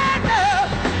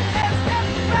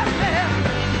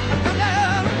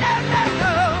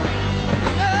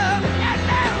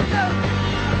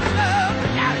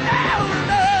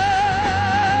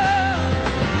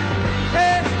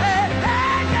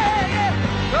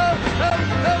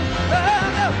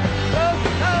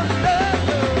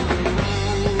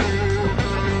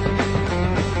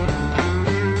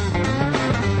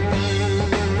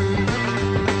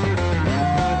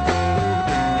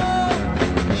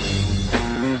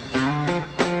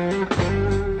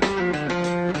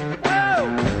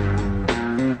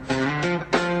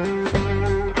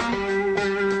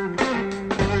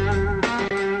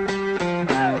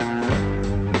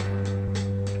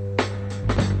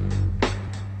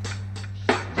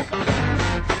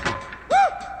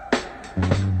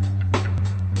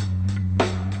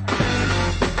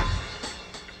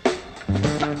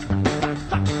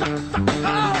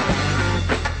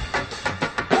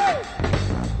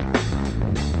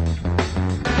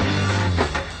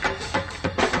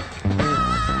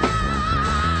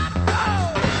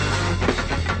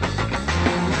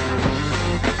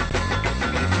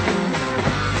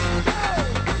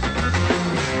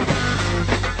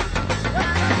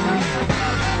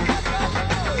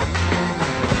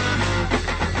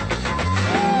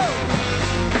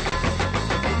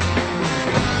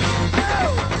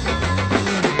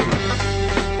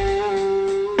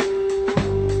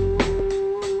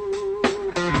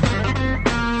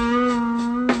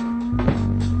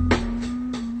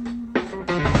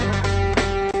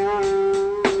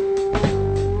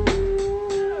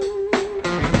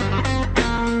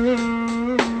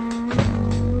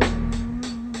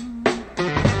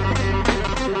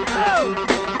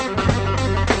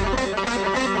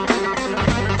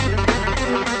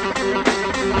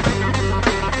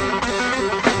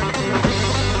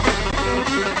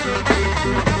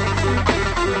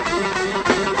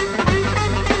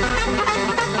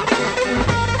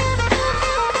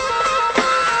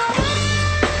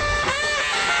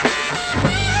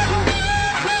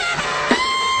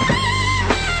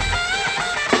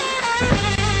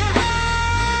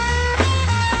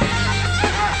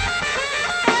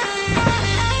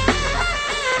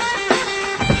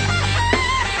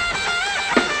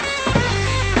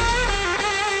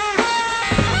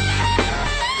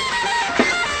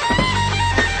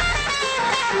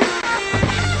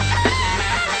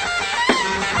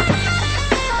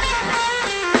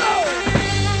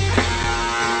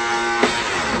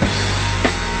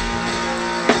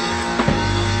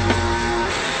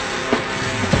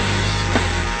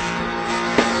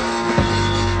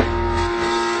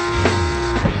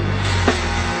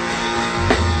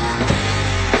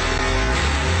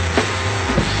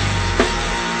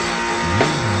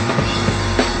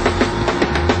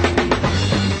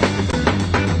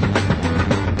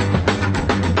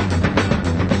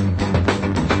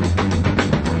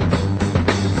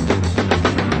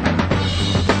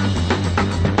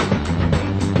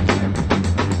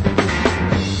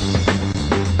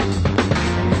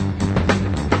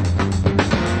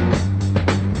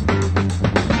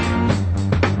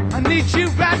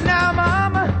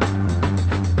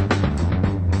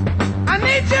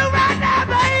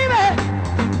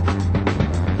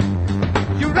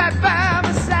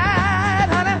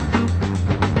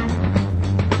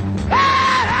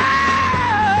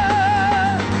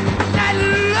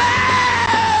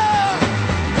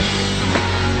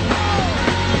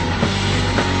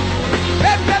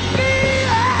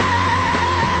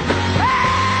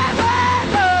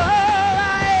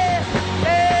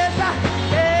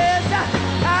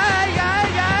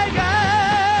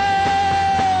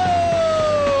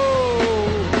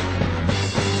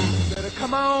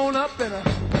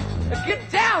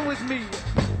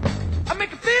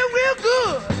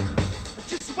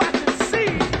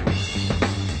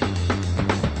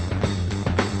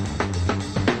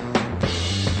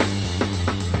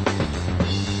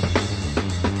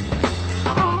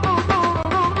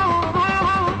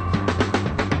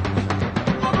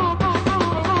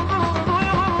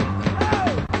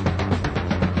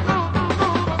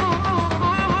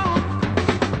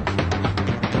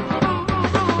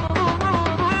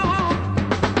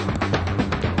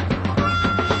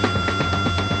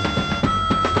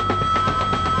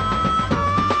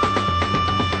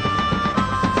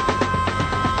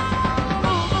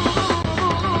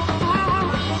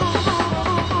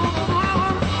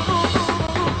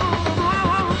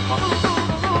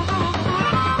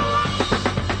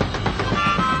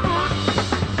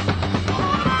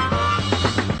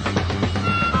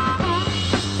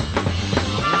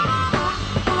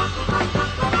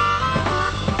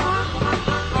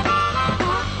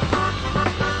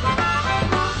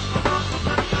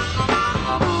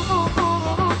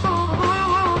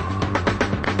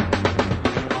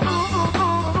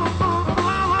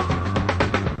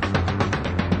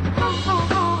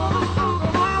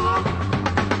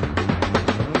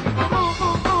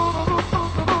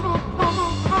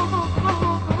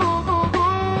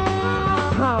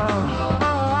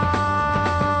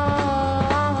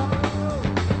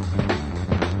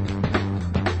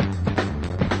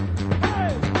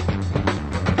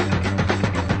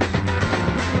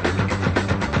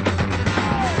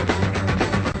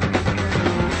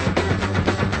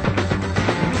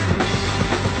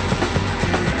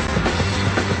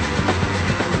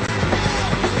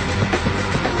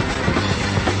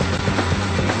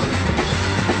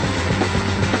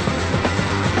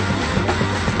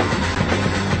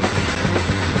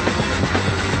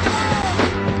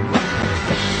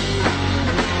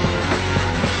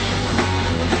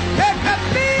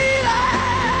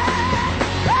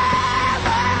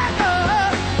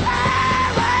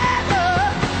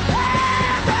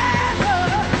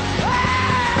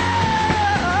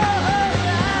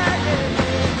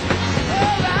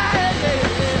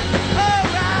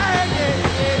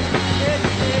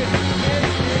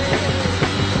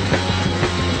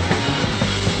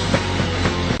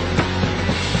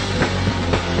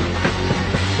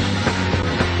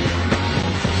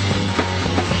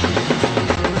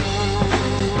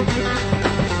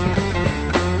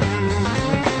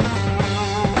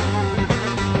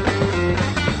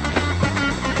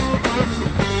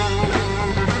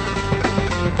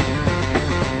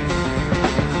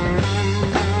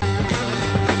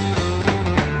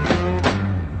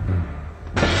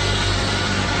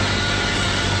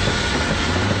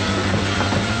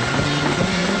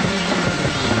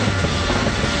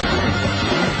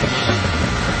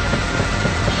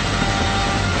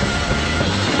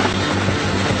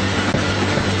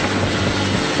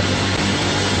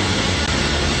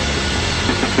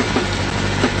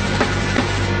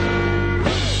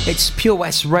 It's Pure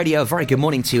West Radio. Very good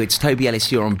morning to you. It's Toby Ellis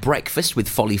here on Breakfast with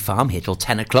Folly Farm, here till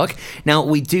 10 o'clock. Now,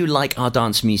 we do like our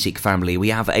dance music family. We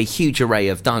have a huge array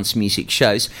of dance music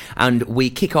shows, and we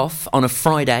kick off on a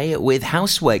Friday with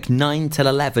Housework, 9 till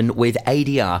 11 with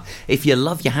ADR. If you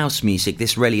love your house music,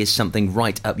 this really is something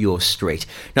right up your street.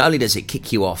 Not only does it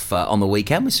kick you off on the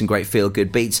weekend with some great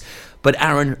feel-good beats, but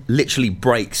Aaron literally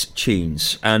breaks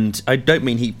tunes. And I don't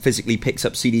mean he physically picks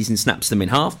up CDs and snaps them in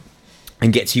half,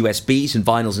 and gets USBs and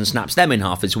vinyls and snaps them in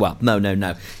half as well.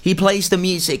 No. He plays the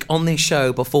music on this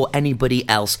show before anybody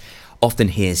else often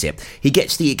hears it. He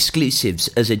gets the exclusives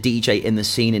as a DJ in the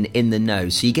scene and in the know,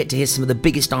 so you get to hear some of the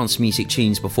biggest dance music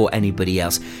tunes before anybody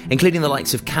else, including the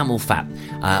likes of Camel Fat,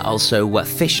 also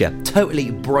Fisher. Totally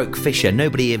broke Fisher.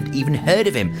 Nobody had even heard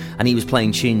of him, and he was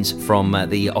playing tunes from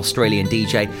the Australian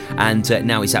DJ, and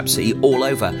now he's absolutely all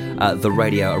over the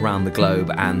radio around the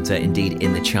globe and indeed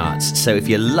in the charts. So if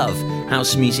you love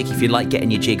house music, if you like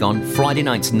getting your jig on, Friday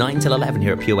nights 9 till 11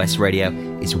 here at Pure West Radio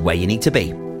is where you need to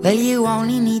be. Well, you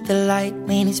only need the light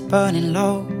when it's burning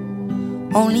low.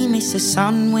 Only miss the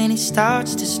sun when it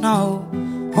starts to snow.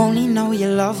 Only know you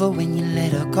love her when you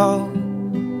let her go.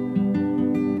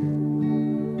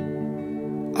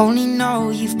 Only know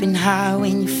you've been high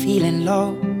when you're feeling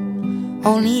low.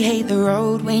 Only hate the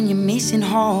road when you're missing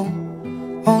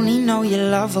home. Only know you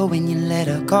love her when you let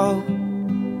her go.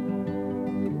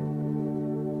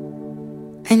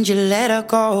 And you let her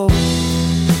go.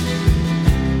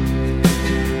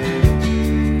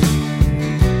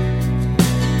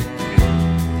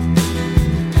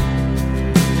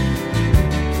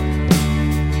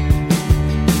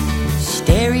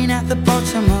 Staring at the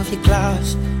bottom of your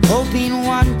glass, hoping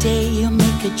one day you'll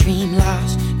make a dream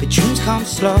last. But dreams come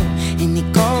slow and they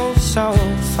go so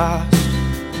fast.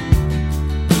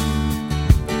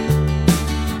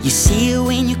 You see it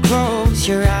when you close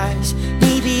your eyes.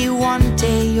 Maybe one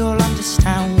day you'll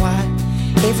understand why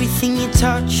everything you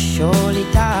touch surely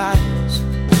dies.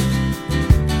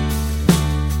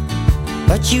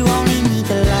 But you only need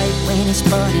the light when it's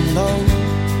burning low.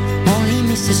 Only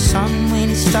miss the sun when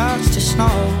it starts to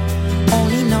snow.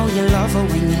 Only know you love her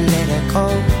when you let her go.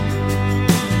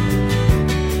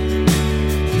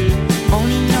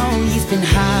 Only know you've been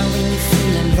high when you're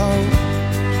feeling low.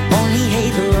 Only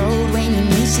hate the road when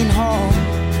you're missing home.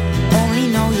 Only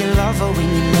know you love her when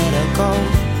you let her go.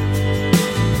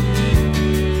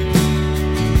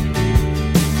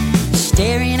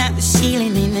 Staring at the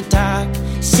ceiling in the dark,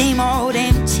 same old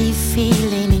empty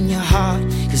feeling in your heart.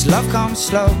 'Cause love comes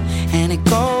slow and it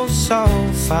goes so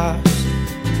fast.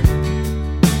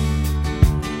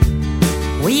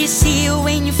 Well, you see it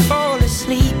when you fall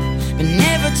asleep, but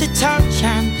never to touch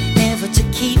and never to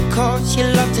keep. 'Cause you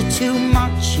loved her too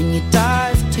much and you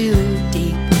dive too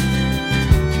deep.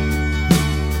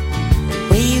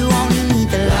 Well, you only need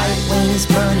the light when it's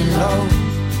burning low.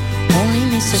 Only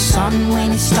miss the sun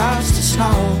when it starts to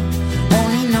snow.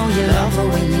 Only know you love her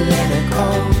when you let her go.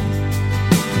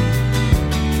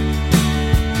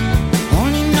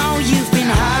 Only know you've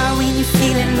been high when you're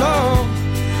feeling low.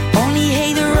 Only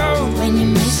hate the road when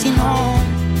you're missing home.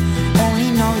 Only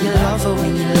know you love her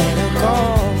when you let her go.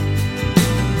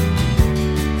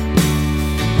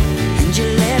 And you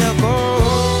let her go.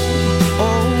 Oh,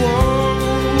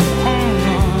 oh, oh,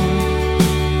 oh.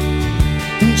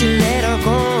 And you let her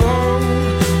go.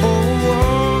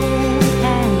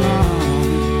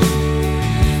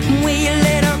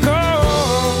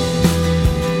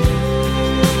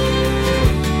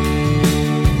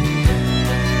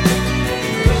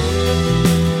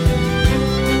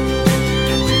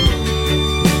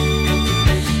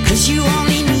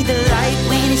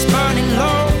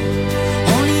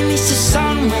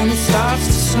 Starts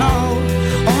to snow.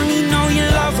 Only know you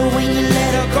love her when you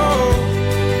let her go.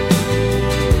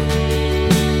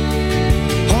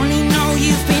 Only know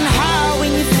you've been high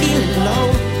when you're feeling low.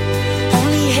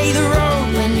 Only hate the road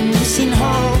when you're missing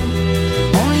home.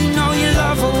 Only know you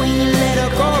love her when you let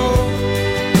her go.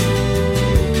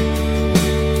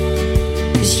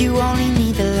 'Cause you only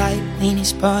need the light when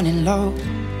it's burning low.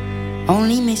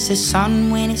 Only miss the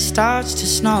sun when it starts to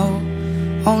snow.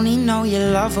 Only know you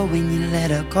love her when you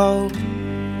let her go.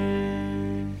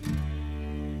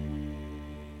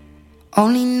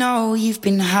 Only know you've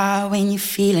been high when you're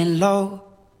feeling low.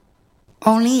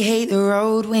 Only hate the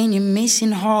road when you're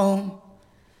missing home.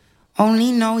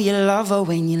 Only know you love her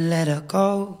when you let her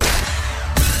go.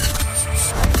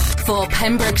 For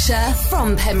Pembrokeshire,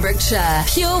 from Pembrokeshire,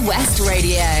 Pure West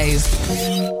Radio.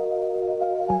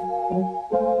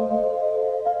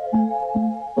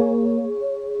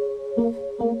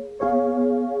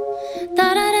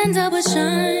 Thought I'd end up with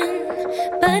Sean,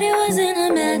 but it wasn't a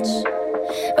match.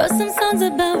 Wrote some songs songs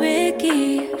about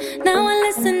Ricky. Now I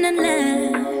listen and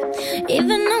laugh.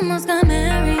 Even almost got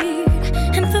married.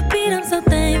 And for Pete, I'm so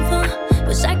thankful.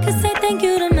 Wish I could say thank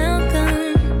you to